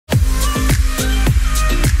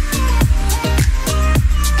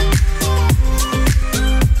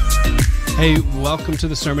Hey, welcome to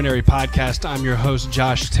the Sermonary podcast. I'm your host,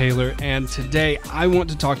 Josh Taylor, and today I want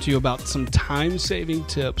to talk to you about some time-saving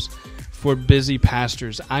tips for busy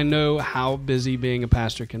pastors. I know how busy being a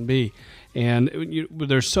pastor can be, and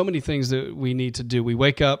there's so many things that we need to do. We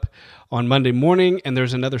wake up on Monday morning, and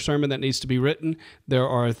there's another sermon that needs to be written. There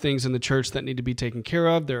are things in the church that need to be taken care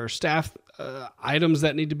of. There are staff items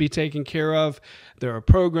that need to be taken care of. There are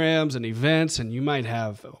programs and events, and you might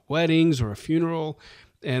have weddings or a funeral,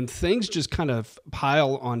 and things just kind of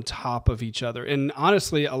pile on top of each other. And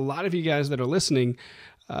honestly, a lot of you guys that are listening,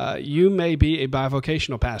 you may be a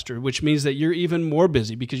bivocational pastor, which means that you're even more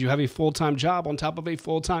busy because you have a full-time job on top of a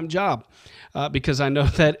full-time job. Because I know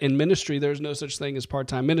that in ministry, there's no such thing as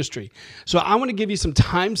part-time ministry. So I want to give you some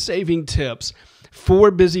time-saving tips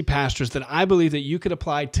for busy pastors that I believe that you could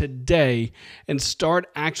apply today and start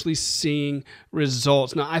actually seeing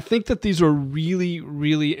results. Now, I think that these are really,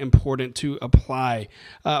 really important to apply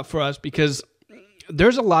for us because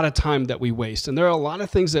there's a lot of time that we waste, and there are a lot of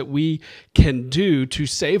things that we can do to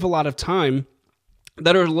save a lot of time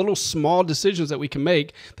that are little small decisions that we can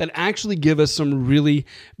make that actually give us some really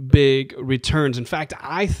big returns. In fact,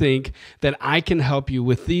 I think that I can help you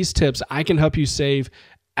with these tips. I can help you save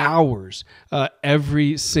hours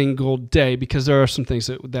every single day because there are some things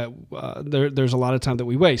there's a lot of time that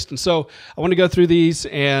we waste. And so I want to go through these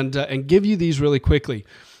and give you these really quickly.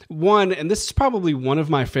 One, and this is probably one of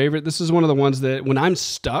my favorite, this is one of the ones that when I'm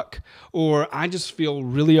stuck or I just feel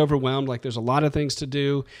really overwhelmed, like there's a lot of things to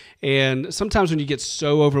do, and sometimes when you get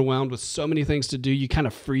so overwhelmed with so many things to do, you kind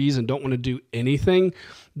of freeze and don't want to do anything.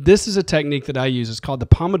 This is a technique that I use. It's called the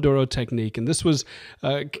Pomodoro technique, and this was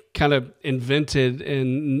kind of invented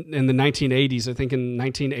in the 1980s, I think in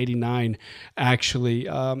 1989, actually,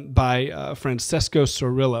 by Francesco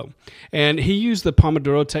Cirillo. And he used the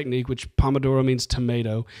Pomodoro technique, which Pomodoro means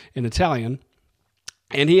tomato in Italian.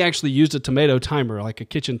 And he actually used a tomato timer, like a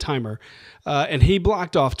kitchen timer, and he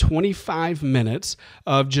blocked off 25 minutes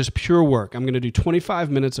of just pure work. I'm going to do 25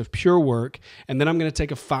 minutes of pure work, and then I'm going to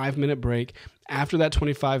take a 5-minute break after that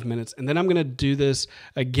 25 minutes, and then I'm going to do this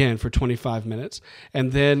again for 25 minutes,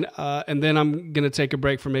 and then I'm going to take a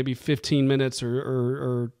break for maybe 15 minutes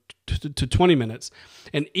or to 20 minutes.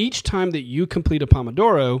 And each time that you complete a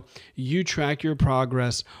Pomodoro, you track your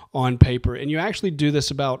progress on paper, and you actually do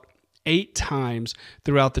this about 8 times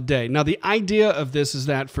throughout the day. Now, the idea of this is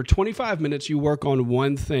that for 25 minutes, you work on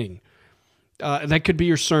one thing. That could be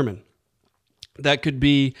your sermon. That could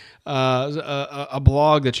be a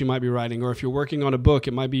blog that you might be writing, or if you're working on a book,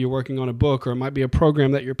 it might be you're working on a book, or it might be a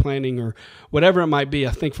program that you're planning, or whatever it might be.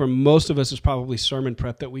 I think for most of us, it's probably sermon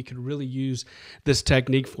prep that we could really use this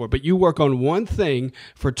technique for. But you work on one thing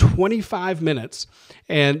for 25 minutes,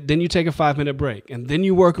 and then you take a 5-minute break, and then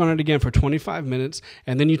you work on it again for 25 minutes,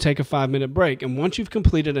 and then you take a 5-minute break. And once you've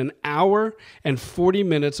completed an hour and 40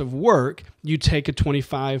 minutes of work, you take a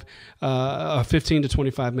 15 to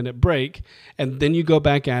 25 minute break, and then you go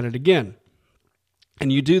back at it again.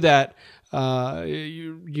 And you do that,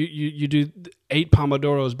 you do 8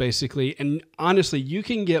 Pomodoros basically, and honestly, you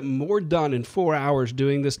can get more done in 4 hours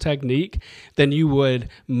doing this technique than you would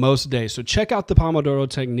most days. So check out the Pomodoro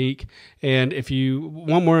technique, and if you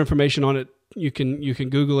want more information on it, you can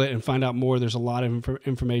Google it and find out more. There's a lot of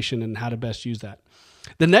information on how to best use that.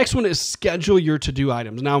 The next one is schedule your to-do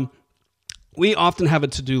items. Now, we often have a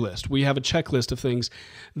to-do list. We have a checklist of things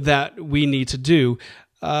that we need to do,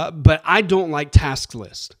 but I don't like task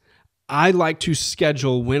lists. I like to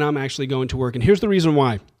schedule when I'm actually going to work, and here's the reason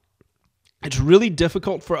why. It's really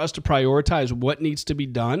difficult for us to prioritize what needs to be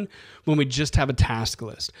done when we just have a task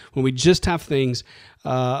list, when we just have things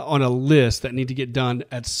on a list that need to get done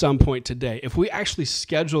at some point today. If we actually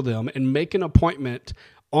schedule them and make an appointment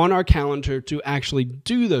on our calendar to actually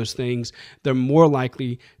do those things, they're more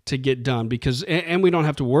likely to get done and we don't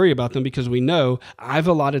have to worry about them because we know I have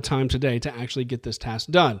a lot of time today to actually get this task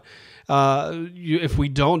done. If we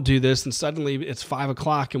don't do this, then suddenly it's 5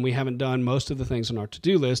 o'clock and we haven't done most of the things on our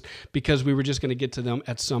to-do list because we were just going to get to them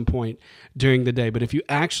at some point during the day. But if you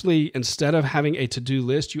actually, instead of having a to-do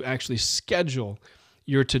list, you actually schedule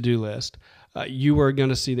your to-do list, you are going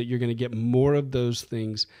to see that you're going to get more of those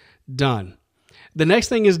things done. The next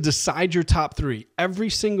thing is decide your top 3. Every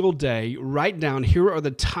single day, write down, here are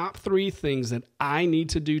the top 3 things that I need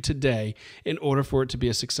to do today in order for it to be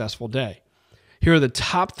a successful day. Here are the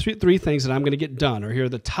top three things that I'm going to get done, or here are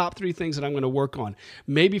the top 3 things that I'm going to work on.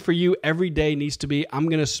 Maybe for you, every day needs to be, I'm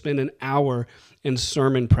going to spend an hour in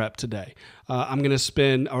sermon prep today. I'm going to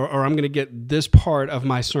spend, or I'm going to get this part of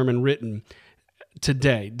my sermon written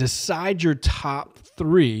today. Decide your top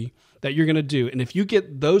 3 that you're going to do. And if you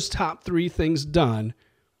get those top 3 things done,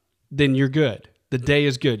 then you're good. The day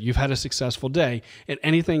is good. You've had a successful day, and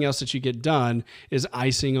anything else that you get done is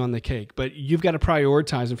icing on the cake. But you've got to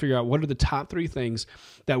prioritize and figure out what are the top 3 things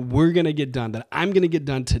that we're going to get done, that I'm going to get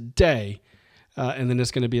done today, and then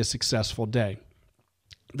it's going to be a successful day.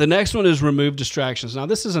 The next one is remove distractions. Now,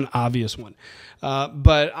 this is an obvious one,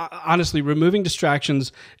 but honestly, removing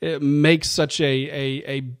distractions makes such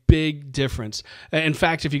a big difference. In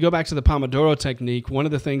fact, if you go back to the Pomodoro technique, one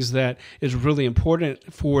of the things that is really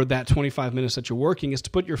important for that 25 minutes that you're working is to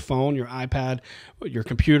put your phone, your iPad, your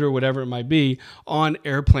computer, whatever it might be, on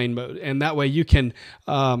airplane mode. And that way you can,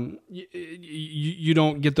 you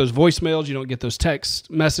don't get those voicemails, you don't get those text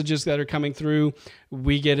messages that are coming through.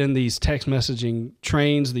 We get in these text messaging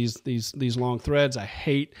trains, these long threads. I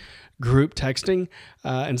hate group texting.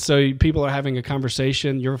 And so people are having a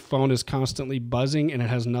conversation. Your phone is constantly buzzing and it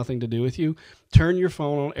has nothing to do with you. Turn your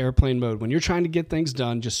phone on airplane mode. When you're trying to get things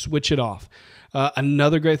done, just switch it off.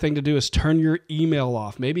 Another great thing to do is turn your email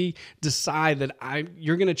off. Maybe decide that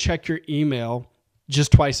you're going to check your email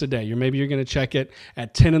just twice a day. Maybe you're going to check it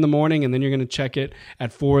at 10 in the morning and then you're going to check it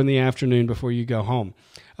at 4 in the afternoon before you go home.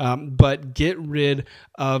 But get rid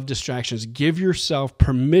of distractions. Give yourself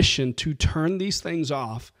permission to turn these things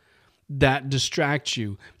off that distract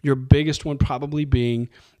you. Your biggest one probably being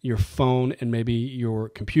your phone and maybe your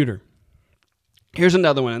computer. Here's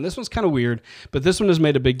another one, and this one's kind of weird, but this one has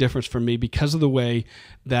made a big difference for me because of the way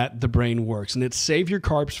that the brain works, and it's save your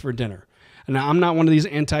carbs for dinner. Now, I'm not one of these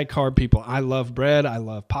anti-carb people. I love bread. I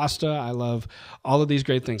love pasta. I love all of these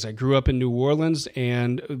great things. I grew up in New Orleans,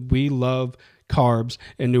 and we love carbs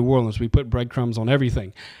in New Orleans. We put breadcrumbs on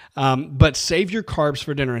everything. But save your carbs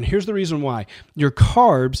for dinner. And here's the reason why. Your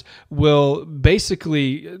carbs will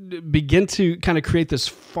basically begin to kind of create this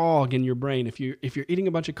fog in your brain. If you're eating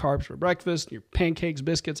a bunch of carbs for breakfast, your pancakes,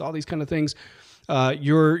 biscuits, all these kind of things,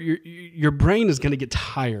 your brain is going to get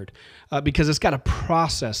tired because it's got to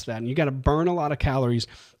process that, and you got to burn a lot of calories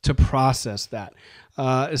to process that.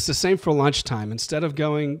 It's the same for lunchtime. Instead of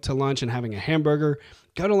going to lunch and having a hamburger,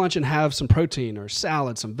 go to lunch and have some protein or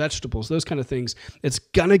salad, some vegetables, those kind of things. It's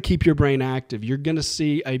going to keep your brain active. You're going to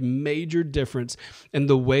see a major difference in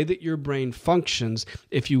the way that your brain functions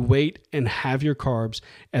if you wait and have your carbs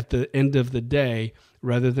at the end of the day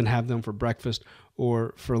rather than have them for breakfast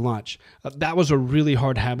or for lunch. That was a really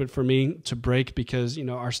hard habit for me to break because,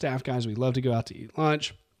 our staff guys, we love to go out to eat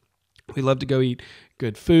lunch. We love to go eat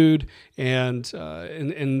good food, and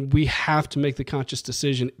we have to make the conscious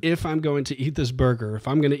decision, if I'm going to eat this burger, if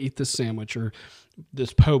I'm going to eat this sandwich or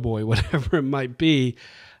this po' boy, whatever it might be,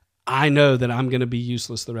 I know that I'm going to be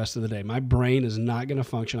useless the rest of the day. My brain is not going to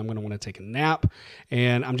function. I'm going to want to take a nap,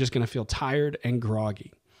 and I'm just going to feel tired and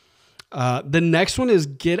groggy. The next one is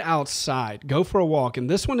get outside, go for a walk. And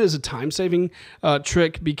this one is a time-saving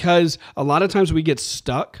trick because a lot of times we get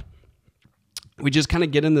stuck. We just kind of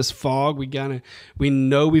get in this fog. We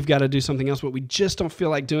know we've got to do something else, but we just don't feel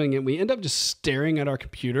like doing it. We end up just staring at our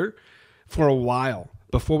computer for a while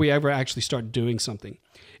before we ever actually start doing something.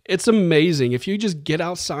 It's amazing. If you just get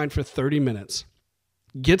outside for 30 minutes,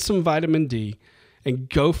 get some vitamin D, and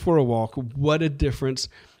go for a walk, what a difference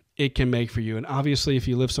it can make for you. And obviously, if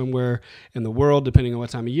you live somewhere in the world, depending on what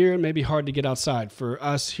time of year, it may be hard to get outside. For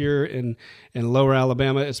us here in lower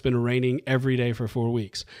Alabama, it's been raining every day for 4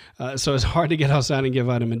 weeks. So it's hard to get outside and get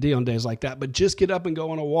vitamin D on days like that. But just get up and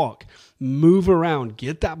go on a walk. Move around.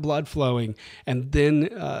 Get that blood flowing. And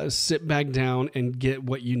then sit back down and get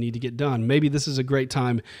what you need to get done. Maybe this is a great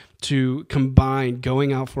time to combine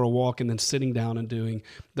going out for a walk and then sitting down and doing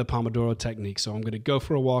the Pomodoro technique. So I'm going to go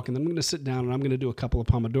for a walk and then I'm going to sit down and I'm going to do a couple of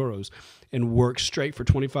Pomodoros and work straight for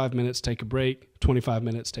 25 minutes, take a break, 25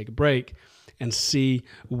 minutes, take a break, and see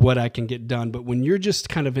what I can get done. But when you're just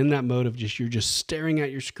kind of in that mode of you're just staring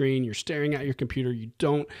at your screen, you're staring at your computer,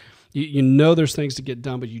 you know there's things to get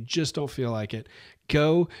done, but you just don't feel like it,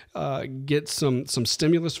 go get some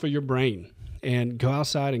stimulus for your brain and go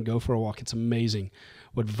outside and go for a walk. It's amazing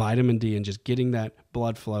what vitamin D and just getting that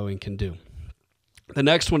blood flowing can do. The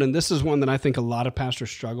next one, and this is one that I think a lot of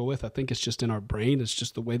pastors struggle with. I think it's just in our brain. It's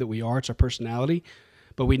just the way that we are. It's our personality.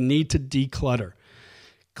 But we need to declutter.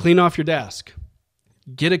 Clean off your desk.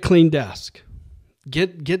 Get a clean desk.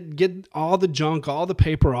 Get all the junk, all the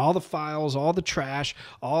paper, all the files, all the trash,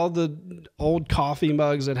 all the old coffee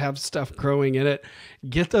mugs that have stuff growing in it.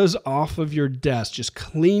 Get those off of your desk. Just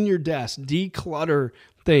clean your desk. Declutter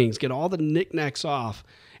things. Get all the knickknacks off,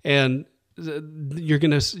 and you're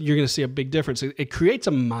gonna see a big difference. It creates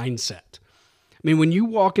a mindset. I mean, when you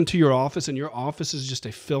walk into your office and your office is just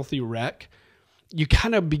a filthy wreck, you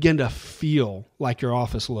kind of begin to feel like your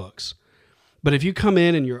office looks. But if you come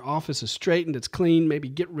in and your office is straightened, it's clean, maybe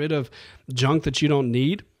get rid of junk that you don't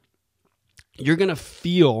need, you're going to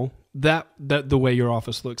feel that the way your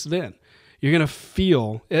office looks then. You're going to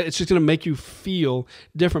feel, it's just going to make you feel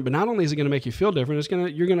different. But not only is it going to make you feel different,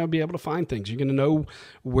 you're going to be able to find things. You're going to know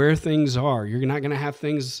where things are. You're not going to have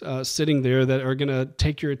things sitting there that are going to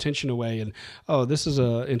take your attention away. And, oh, this is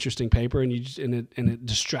an interesting paper, and it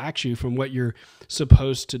distracts you from what you're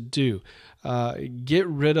supposed to do. Get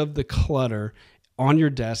rid of the clutter on your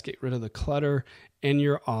desk. Get rid of the clutter in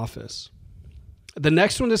your office. The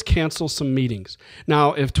next one is cancel some meetings.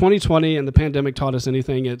 Now, if 2020 and the pandemic taught us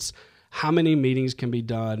anything, it's how many meetings can be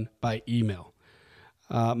done by email.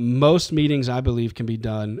 Most meetings, I believe, can be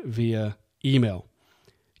done via email.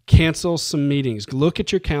 Cancel some meetings. Look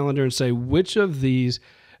at your calendar and say, which of these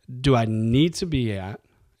do I need to be at,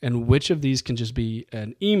 and which of these can just be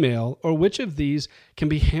an email, or which of these can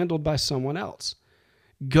be handled by someone else.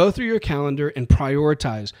 Go through your calendar and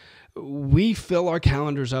prioritize. We fill our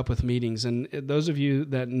calendars up with meetings, and those of you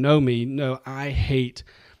that know me know I hate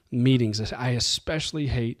meetings. I especially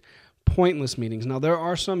hate pointless meetings. Now, there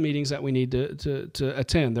are some meetings that we need to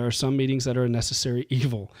attend. There are some meetings that are a necessary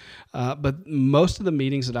evil. But most of the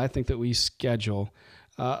meetings that I think that we schedule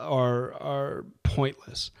are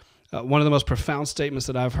pointless. One of the most profound statements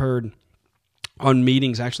that I've heard on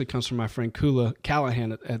meetings actually comes from my friend Kula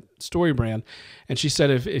Callahan at StoryBrand. And she said,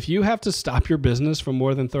 if you have to stop your business for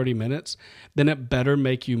more than 30 minutes, then it better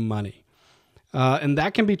make you money. And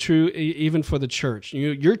that can be true even for the church.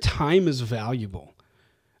 Your time is valuable.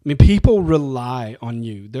 I mean, people rely on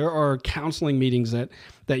you. There are counseling meetings that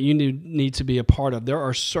you need to be a part of. There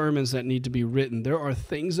are sermons that need to be written. There are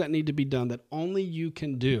things that need to be done that only you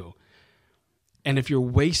can do. And if you're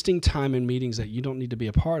wasting time in meetings that you don't need to be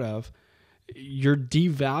a part of, you're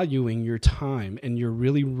devaluing your time, and you're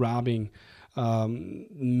really robbing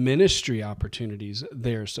ministry opportunities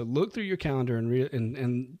there. So look through your calendar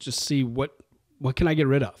and just see what can I get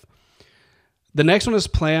rid of. The next one is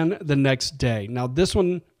plan the next day. Now, this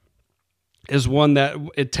one is one that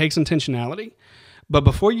it takes intentionality. But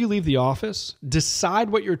before you leave the office, decide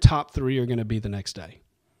what your top 3 are going to be the next day.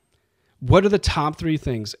 What are the top 3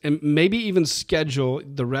 things? And maybe even schedule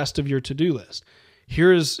the rest of your to-do list.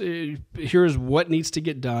 Here's what needs to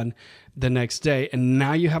get done the next day. And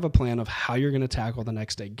now you have a plan of how you're going to tackle the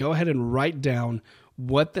next day. Go ahead and write down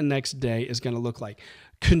what the next day is going to look like.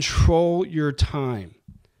 Control your time.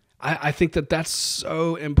 I think that that's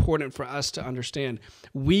so important for us to understand.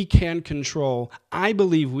 We can control, I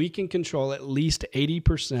believe we can control at least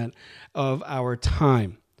 80% of our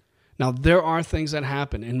time. Now, there are things that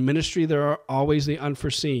happen. In ministry, there are always the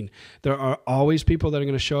unforeseen. There are always people that are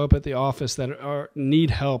going to show up at the office that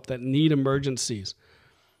need help, that need emergencies.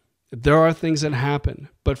 There are things that happen.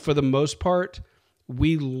 But for the most part,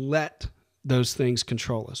 we let those things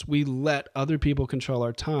control us. We let other people control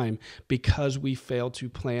our time because we fail to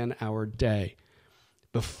plan our day.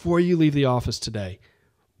 Before you leave the office today,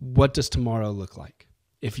 what does tomorrow look like?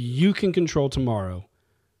 If you can control tomorrow,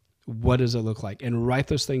 what does it look like? And write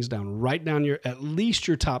those things down. Write down at least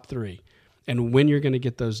your top 3 and when you're going to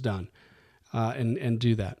get those done, and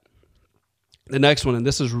do that. The next one, and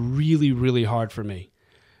this is really, really hard for me.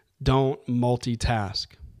 Don't multitask.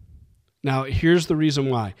 Now, here's the reason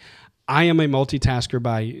why. I am a multitasker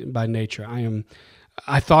by nature.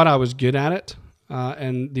 I thought I was good at it,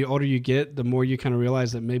 and the older you get, the more you kind of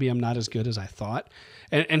realize that maybe I'm not as good as I thought.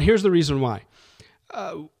 And here's the reason why.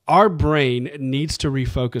 Our brain needs to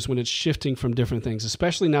refocus when it's shifting from different things,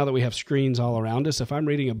 especially now that we have screens all around us. If I'm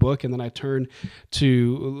reading a book and then I turn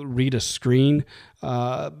to read a screen,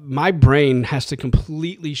 my brain has to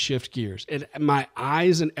completely shift gears. My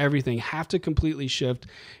eyes and everything have to completely shift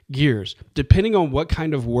gears. Depending on what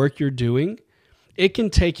kind of work you're doing, it can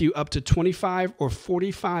take you up to 25 or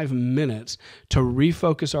 45 minutes to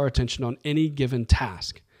refocus our attention on any given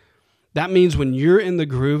task. That means when you're in the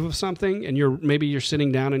groove of something and maybe you're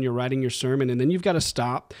sitting down and you're writing your sermon and then you've got to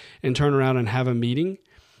stop and turn around and have a meeting,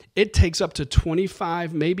 it takes up to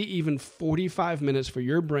 25, maybe even 45 minutes for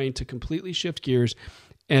your brain to completely shift gears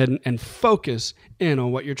and focus in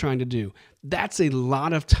on what you're trying to do. That's a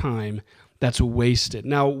lot of time that's wasted.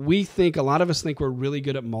 Now, a lot of us think we're really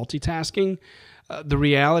good at multitasking. The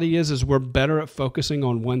reality is we're better at focusing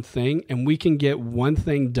on one thing, and we can get one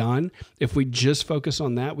thing done. If we just focus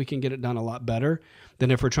on that, we can get it done a lot better than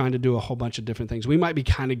if we're trying to do a whole bunch of different things. We might be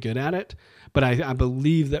kind of good at it, but I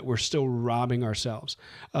believe that we're still robbing ourselves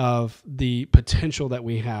of the potential that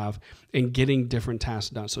we have in getting different tasks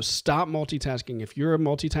done. So stop multitasking. If you're a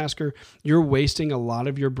multitasker, you're wasting a lot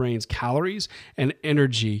of your brain's calories and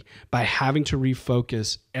energy by having to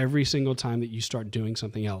refocus every single time that you start doing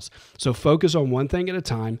something else. So focus on one thing at a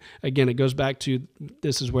time. Again, it goes back to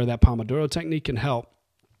this is where that Pomodoro technique can help.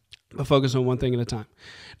 but focus on one thing at a time.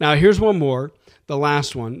 Now, here's one more, the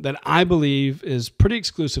last one, that I believe is pretty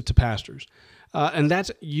exclusive to pastors, and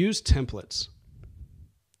that's use templates.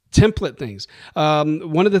 Template things.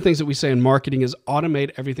 One of the things that we say in marketing is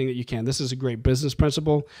automate everything that you can. This is a great business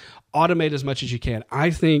principle. Automate as much as you can. I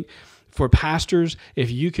think for pastors,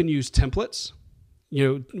 if you can use templates,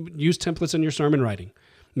 use templates in your sermon writing.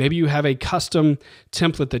 Maybe you have a custom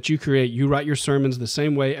template that you create. You write your sermons the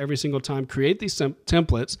same way every single time. Create these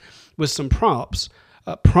templates with some prompts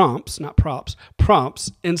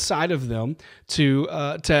inside of them to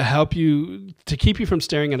help you, to keep you from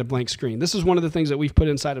staring at a blank screen. This is one of the things that we've put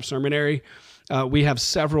inside of Sermonary. We have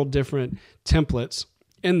several different templates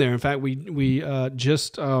in there. In fact, we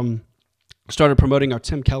just started promoting our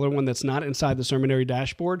Tim Keller one that's not inside the Sermonary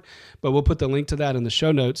dashboard, but we'll put the link to that in the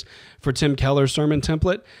show notes for Tim Keller's sermon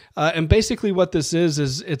template. And basically what this is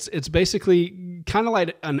it's basically kind of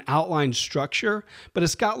like an outline structure, but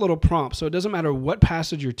it's got little prompts. So it doesn't matter what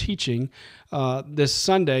passage you're teaching this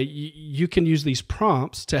Sunday, you can use these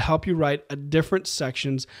prompts to help you write different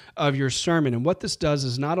sections of your sermon. And what this does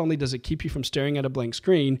is not only does it keep you from staring at a blank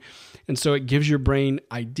screen, and so it gives your brain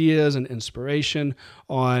ideas and inspiration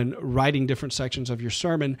on writing different sections of your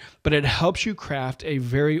sermon, but it helps you craft a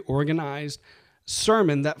very organized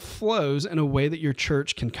sermon that flows in a way that your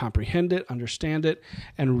church can comprehend it, understand it,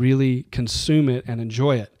 and really consume it and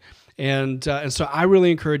enjoy it. And so I really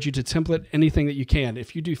encourage you to template anything that you can.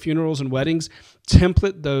 If you do funerals and weddings,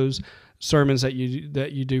 template those sermons that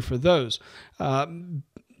you do for those.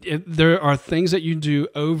 There are things that you do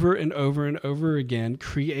over and over and over again.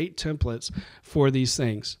 Create templates for these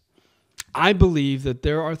things. I believe that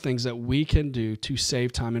there are things that we can do to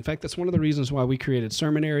save time. In fact, that's one of the reasons why we created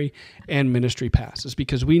Sermonary and Ministry Pass, is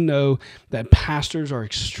because we know that pastors are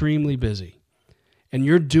extremely busy, and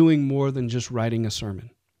you're doing more than just writing a sermon.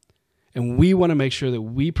 And we want to make sure that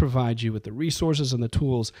we provide you with the resources and the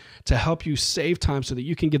tools to help you save time so that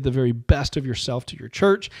you can give the very best of yourself to your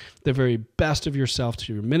church, the very best of yourself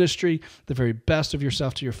to your ministry, the very best of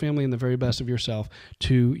yourself to your family, and the very best of yourself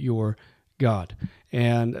to your God.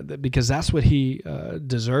 And because that's what He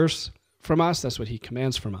deserves from us, that's what He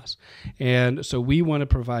commands from us. And so we want to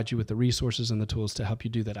provide you with the resources and the tools to help you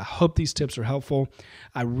do that. I hope these tips are helpful.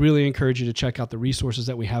 I really encourage you to check out the resources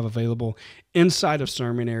that we have available inside of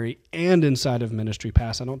Sermonary and inside of Ministry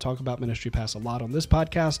Pass. I don't talk about Ministry Pass a lot on this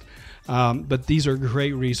podcast, but these are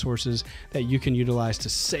great resources that you can utilize to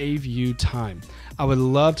save you time. I would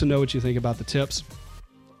love to know what you think about the tips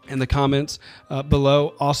in the comments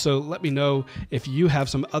below. Also, let me know if you have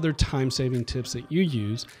some other time-saving tips that you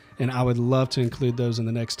use, and I would love to include those in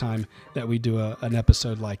the next time that we do an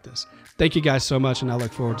episode like this. Thank you guys so much, and I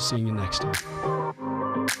look forward to seeing you next time.